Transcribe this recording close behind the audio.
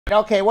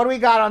Okay, what do we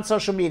got on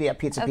social media,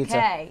 Pizza?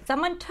 Okay,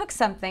 someone took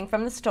something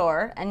from the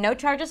store and no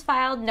charges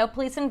filed, no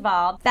police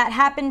involved. That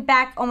happened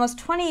back almost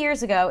 20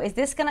 years ago. Is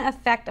this going to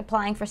affect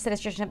applying for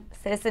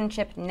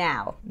citizenship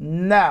now?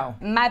 No.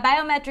 My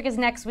biometric is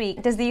next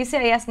week. Does the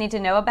USCIS need to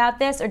know about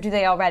this, or do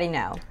they already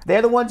know?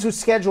 They're the ones who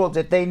scheduled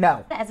it. They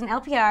know. As an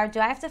LPR, do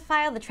I have to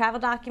file the travel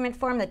document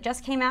form that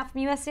just came out from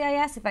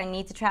USCIS if I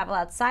need to travel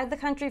outside the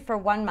country for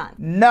 1 month?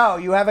 No,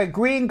 you have a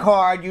green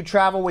card. You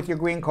travel with your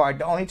green card.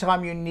 The only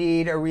time you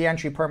need a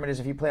re-entry permit is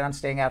if you plan on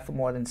staying out for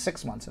more than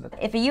 6 months at a time.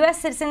 If a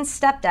U.S. citizen's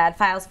stepdad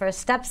files for a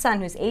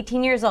stepson who's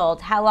 18 years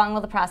old, how long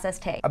will the process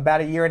take?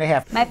 About 1.5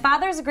 years. My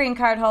father's a green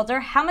card holder.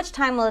 How much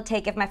time will it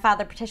take if my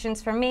father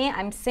petitions for me?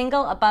 I'm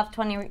single, above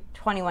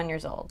 21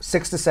 years old.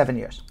 6 to 7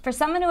 years. For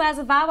someone who has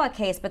a VAWA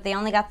case, but they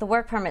only got the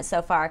work permit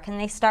so far, can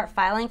they start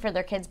filing for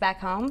their kids back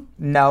home?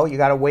 No, you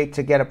got to wait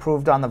to get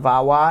approved on the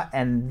VAWA,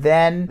 and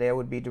then there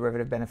would be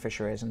derivative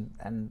beneficiaries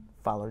and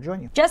follow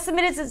join you. Just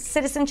submitted a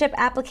citizenship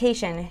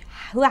application.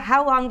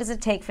 How long does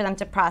it take for them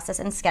to process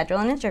and schedule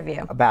an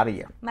interview? About 1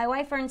 year. My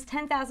wife earns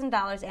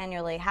 $10,000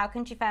 annually. How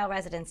can she file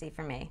residency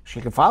for me? She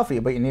can file for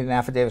you, but you need an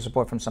affidavit of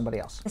support from somebody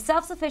else. The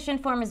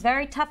self-sufficient form is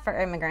very tough for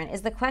immigrant.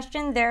 Is the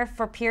question there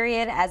for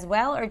period as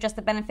well, or just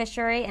the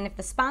beneficiary? And if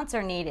the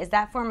sponsor need, is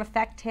that form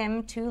affect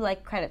him too,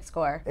 like credit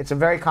score? It's a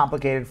very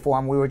complicated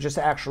form. We were just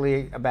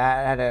actually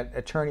at an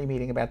attorney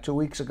meeting about 2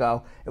 weeks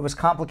ago. It was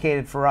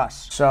complicated for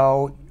us.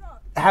 So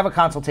have a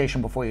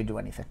consultation before you do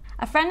anything.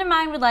 A friend of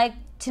mine would like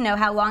to know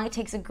how long it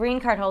takes a green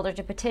card holder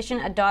to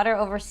petition a daughter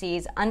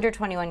overseas under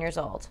 21 years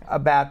old.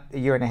 About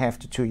 1.5 years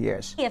to 2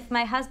 years. If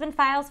my husband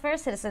files for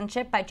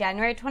citizenship by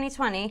January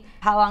 2020,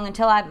 how long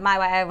until my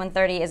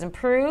I-130 is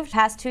approved?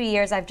 Past 2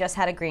 years, I've just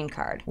had a green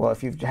card. Well,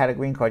 if you've had a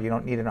green card, you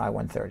don't need an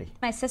I-130.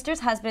 My sister's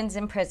husband's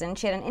in prison.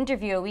 She had an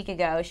interview a week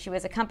ago. She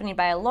was accompanied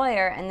by a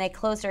lawyer, and they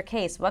closed her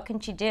case. What can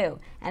she do?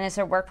 And is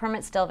her work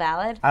permit still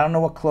valid? I don't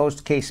know what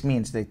closed case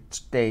means.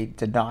 They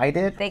denied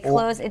it? They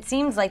closed. It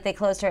seems like they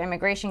closed her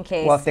immigration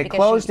case. Well, if they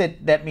closed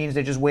it, that means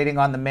they're just waiting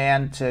on the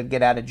man to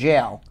get out of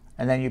jail,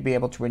 and then you'd be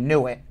able to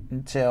renew it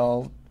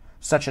until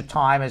such a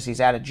time as he's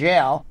out of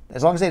jail.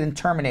 As long as they didn't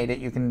terminate it,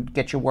 you can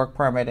get your work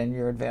permit and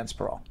your advance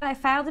parole. I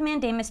filed a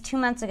mandamus 2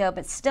 months ago,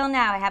 but still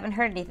now I haven't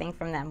heard anything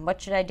from them.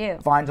 What should I do?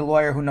 Find a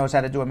lawyer who knows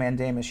how to do a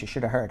mandamus. You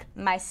should have heard.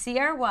 My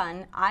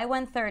CR1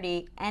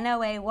 I-130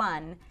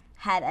 NOA1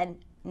 had a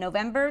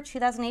November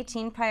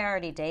 2018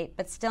 priority date,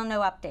 but still no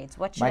updates.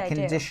 What should I do?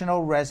 My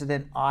conditional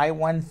resident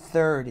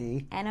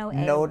I-130 NOA1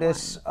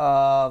 notice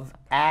of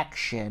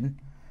action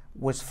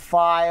was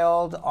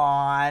filed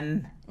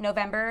on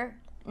November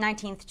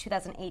 19th,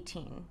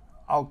 2018.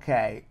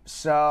 Okay,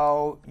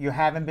 so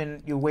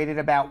you waited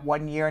about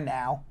 1 year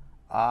now.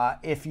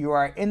 If you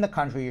are in the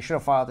country, you should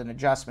have filed an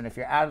adjustment. If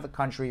you're out of the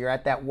country, you're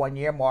at that 1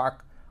 year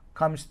mark,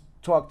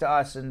 talk to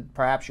us, and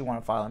perhaps you want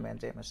to file a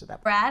mandamus at that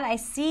point. Brad, I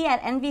see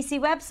at NVC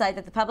website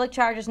that the public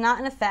charge is not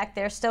in effect.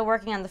 They're still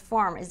working on the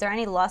form. Is there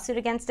any lawsuit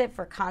against it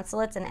for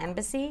consulates and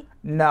embassy?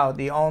 No,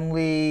 the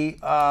only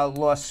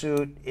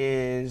lawsuit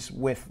is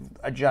with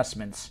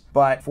adjustments,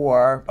 but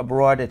for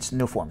abroad, it's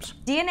new forms.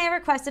 DNA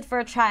requested for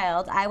a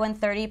child,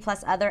 I-130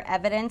 plus other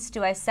evidence.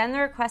 Do I send the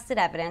requested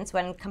evidence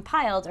when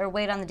compiled or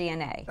wait on the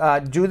DNA?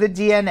 Do the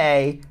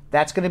DNA.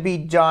 That's going to be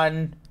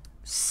done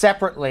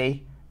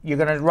separately. You're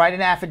going to write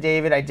an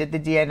affidavit. I did the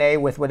DNA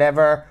with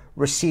whatever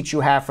receipts you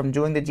have from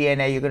doing the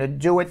DNA. You're going to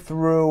do it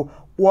through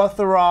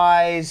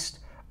authorized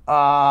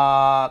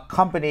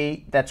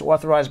company that's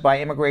authorized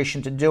by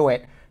immigration to do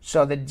it.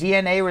 So the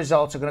DNA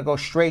results are going to go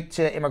straight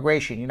to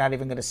immigration. You're not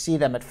even going to see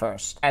them at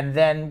first. And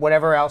then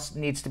whatever else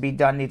needs to be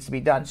done, needs to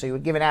be done. So you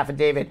would give an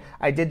affidavit.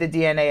 I did the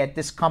DNA at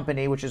this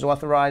company, which is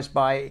authorized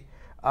by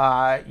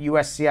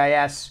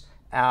USCIS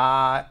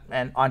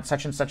and on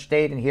such and such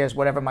date, and here's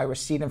whatever my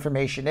receipt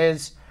information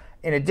is.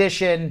 In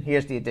addition,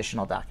 here's the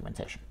additional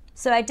documentation.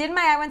 So I did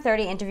my I-130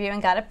 interview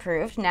and got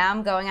approved. Now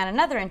I'm going on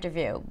another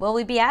interview. Will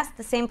we be asked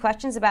the same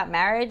questions about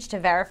marriage to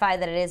verify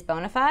that it is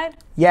bona fide?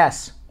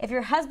 Yes. If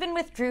your husband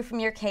withdrew from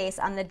your case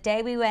on the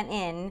day we went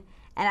in,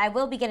 and I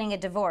will be getting a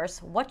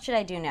divorce, what should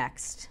I do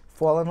next?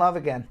 Fall in love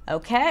again.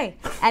 Okay.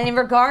 And in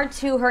regard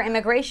to her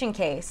immigration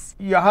case?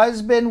 Your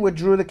husband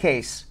withdrew the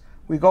case.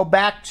 We go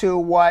back to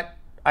what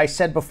I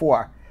said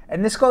before.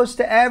 And this goes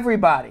to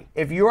everybody.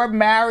 If you're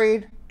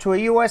married to a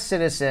U.S.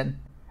 citizen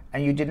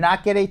and you did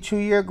not get a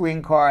 2-year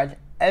green card,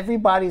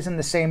 everybody's in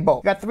the same boat.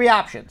 You got 3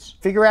 options.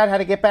 Figure out how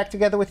to get back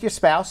together with your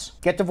spouse,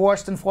 get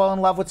divorced and fall in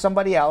love with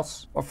somebody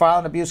else, or file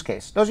an abuse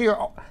case.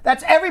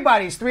 That's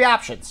everybody's 3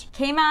 options.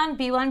 Came on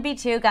B1,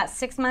 B2, got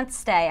 6 months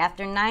stay.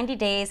 After 90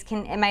 days,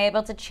 am I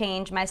able to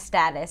change my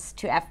status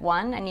to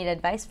F1? I need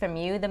advice from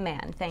you, the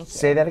man. Thank you.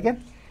 Say that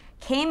again.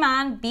 Came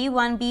on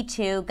B1,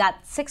 B2,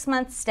 got 6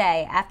 months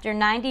stay. After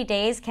 90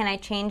 days, can I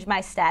change my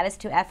status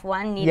to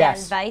F1? Need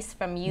advice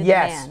from you, the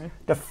man. Yes.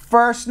 The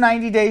first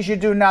 90 days you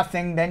do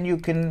nothing, then you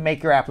can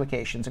make your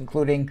applications,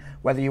 including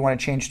whether you want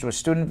to change to a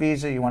student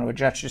visa, you want to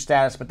adjust your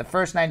status. But the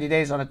first 90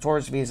 days on a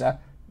tourist visa,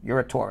 you're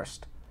a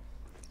tourist.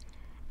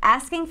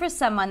 Asking for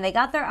someone, they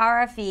got their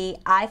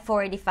RFE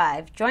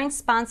I-485. Joint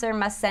sponsor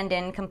must send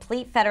in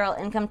complete federal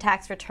income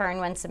tax return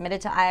when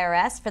submitted to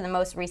IRS for the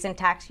most recent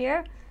tax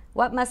year.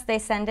 What must they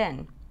send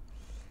in?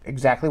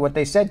 Exactly what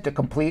they said, to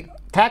complete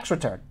tax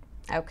return.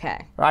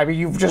 Okay. I mean,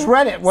 you've just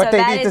read it, what So they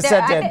that need to is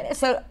send their- in.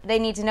 So they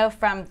need to know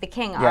from the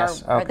king,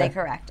 Yes, are they okay.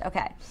 correct?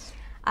 Okay.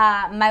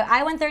 My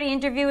I-130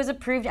 interview was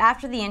approved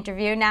after the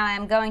interview. Now I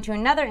am going to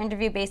another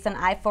interview based on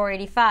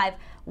I-485.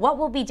 What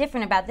will be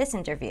different about this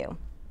interview?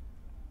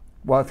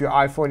 Well, if your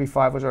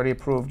I-45 was already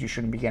approved, you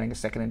shouldn't be getting a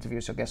second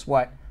interview. So guess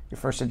what? Your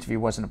first interview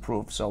wasn't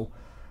approved. So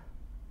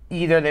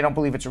either they don't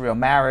believe it's a real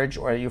marriage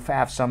or you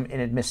have some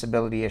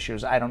inadmissibility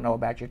issues. I don't know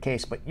about your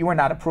case, but you are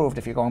not approved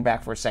if you're going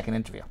back for a second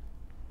interview.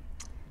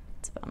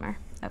 It's a bummer.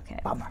 Okay.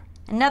 Bummer.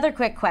 Another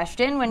quick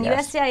question. When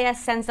Yes. USCIS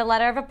sends a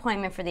letter of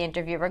appointment for the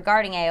interview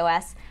regarding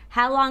AOS,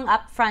 how long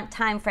upfront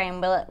time frame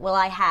will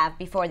I have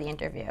before the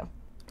interview?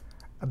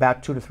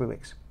 About 2 to 3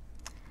 weeks.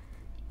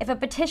 If a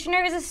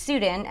petitioner is a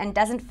student and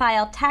doesn't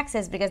file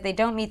taxes because they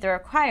don't meet the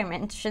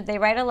requirements, should they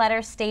write a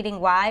letter stating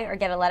why or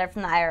get a letter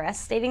from the IRS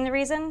stating the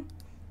reason?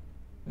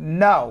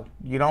 No,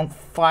 you don't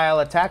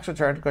file a tax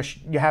return because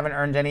you haven't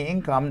earned any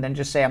income. Then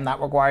just say, I'm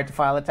not required to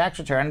file a tax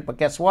return. But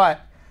guess what?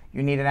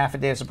 You need an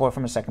affidavit of support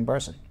from a second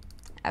person.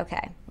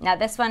 Okay. Now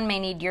this one may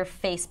need your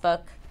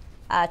Facebook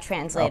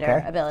translator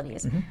Okay.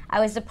 abilities.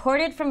 I was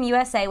deported from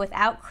USA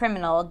without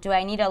criminal. Do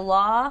I need a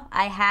law?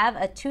 I have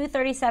a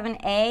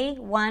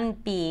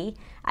 237A1B.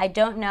 I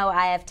don't know.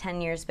 I have 10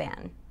 years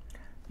ban.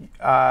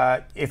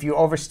 If you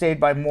overstayed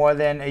by more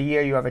than a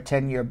year, you have a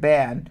 10-year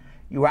ban.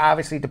 You were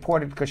obviously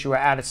deported because you were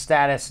out of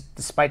status,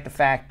 despite the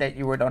fact that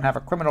you don't have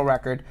a criminal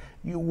record.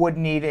 You would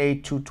need a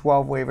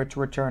 212 waiver to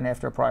return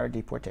after a prior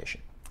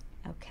deportation.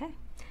 Okay.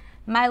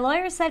 My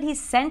lawyer said he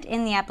sent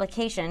in the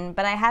application,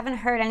 but I haven't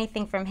heard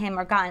anything from him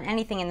or gotten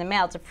anything in the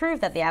mail to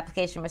prove that the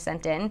application was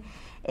sent in.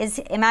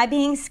 Am I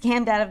being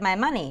scammed out of my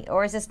money,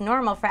 or is this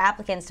normal for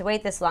applicants to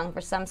wait this long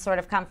for some sort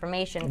of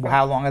confirmation?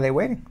 How long are they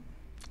waiting?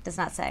 Does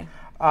not say.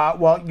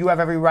 Well, you have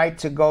every right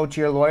to go to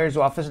your lawyer's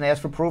office and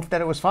ask for proof that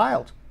it was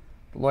filed.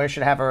 The lawyer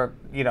should have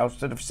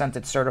sort of sent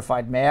it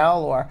certified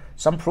mail or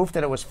some proof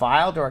that it was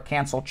filed or a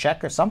canceled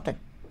check or something.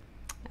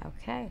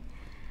 Okay.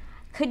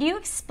 Could you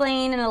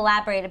explain and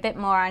elaborate a bit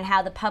more on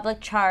how the public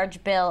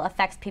charge bill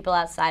affects people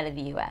outside of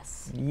the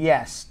U.S.?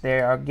 Yes, they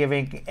are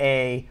giving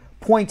a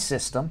point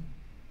system,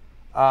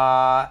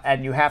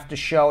 and you have to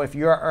show if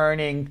you're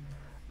earning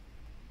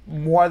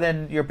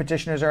your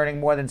petitioner's earning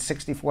more than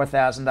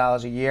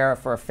 $64,000 a year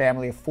for a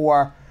family of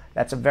 4.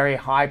 That's a very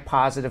high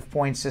positive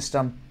point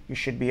system. You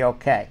should be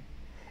okay.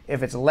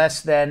 If it's less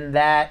than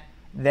that,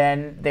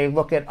 then they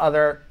look at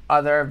other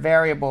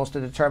variables to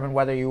determine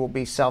whether you will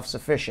be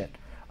self-sufficient.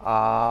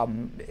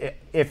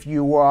 If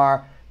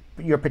your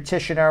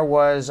petitioner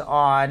was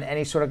on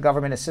any sort of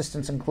government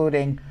assistance,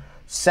 including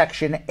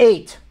Section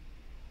 8,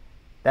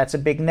 that's a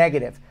big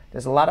negative.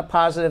 There's a lot of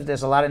positive,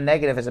 there's a lot of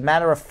negative. As a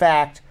matter of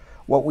fact,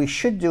 what we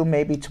should do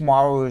maybe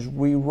tomorrow is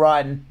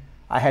rerun.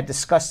 I had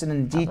discussed it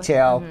in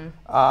detail,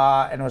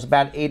 and it was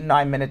about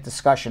 8-9 minute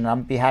discussion. I'll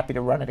be happy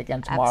to run it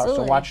again tomorrow.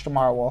 Absolutely. So watch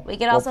tomorrow. We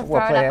could also throw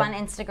it up on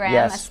Instagram,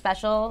 Yes. a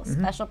special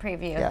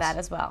preview of Yes. that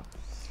as well.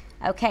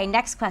 Okay,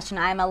 next question.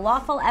 I am a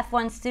lawful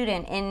F1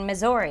 student in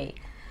Missouri.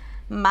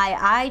 My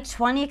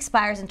I-20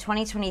 expires in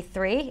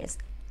 2023.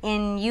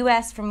 In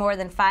U.S. for more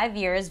than 5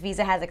 years,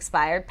 visa has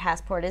expired,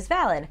 passport is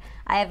valid.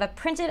 I have a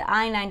printed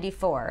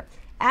I-94.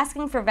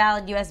 Asking for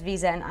valid U.S.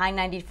 visa and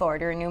I-94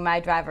 to renew my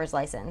driver's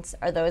license.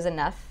 Are those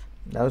enough?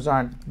 Those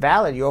aren't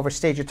valid. You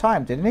overstayed your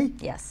time, didn't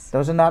he? Yes.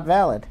 Those are not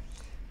valid.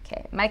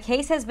 Okay. My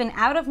case has been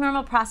out of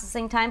normal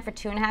processing time for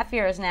 2.5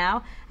 years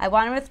now. I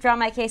want to withdraw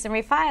my case and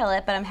refile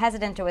it, but I'm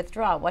hesitant to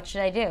withdraw. What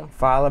should I do?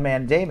 File a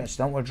mandamus.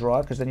 Don't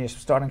withdraw because then you're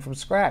starting from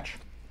scratch.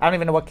 I don't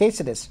even know what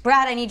case it is.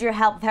 Brad, I need your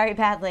help very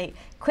badly.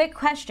 Quick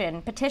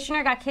question.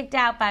 Petitioner got kicked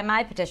out by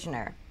my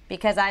petitioner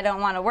because I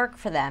don't want to work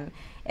for them.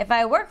 If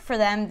I work for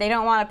them, they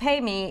don't want to pay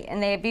me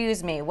and they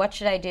abuse me. What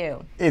should I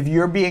do? If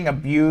you're being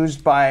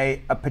abused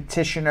by a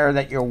petitioner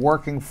that you're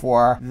working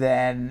for,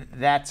 then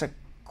that's a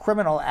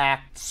criminal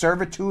act.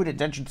 Servitude,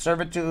 indentured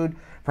servitude,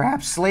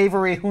 perhaps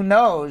slavery, who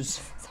knows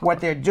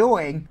what they're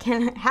doing.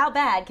 How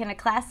bad can a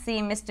Class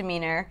C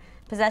misdemeanor,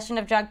 possession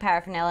of drug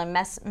paraphernalia,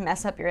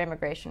 mess up your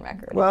immigration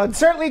record? Well, it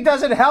certainly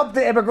doesn't help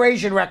the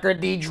immigration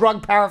record, the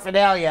drug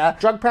paraphernalia.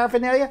 Drug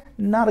paraphernalia,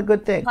 not a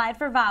good thing. Applied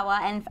for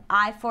VAWA and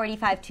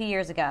I-485 2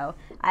 years ago.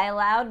 I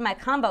allowed my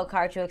combo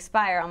card to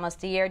expire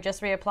almost a year,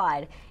 just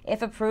reapplied.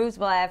 If approved,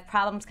 will I have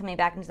problems coming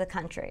back into the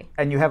country?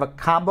 And you have a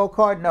combo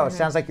card? No, it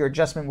sounds like your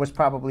adjustment was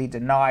probably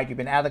denied. You've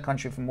been out of the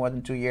country for more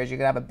than 2 years. You're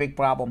going to have a big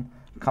problem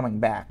coming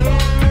back.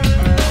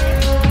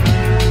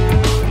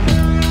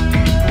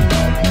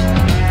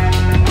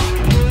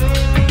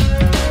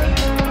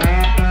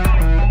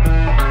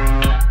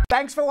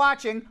 Thanks for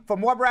watching. For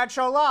more Brad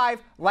Show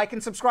Live, like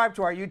and subscribe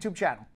to our YouTube channel.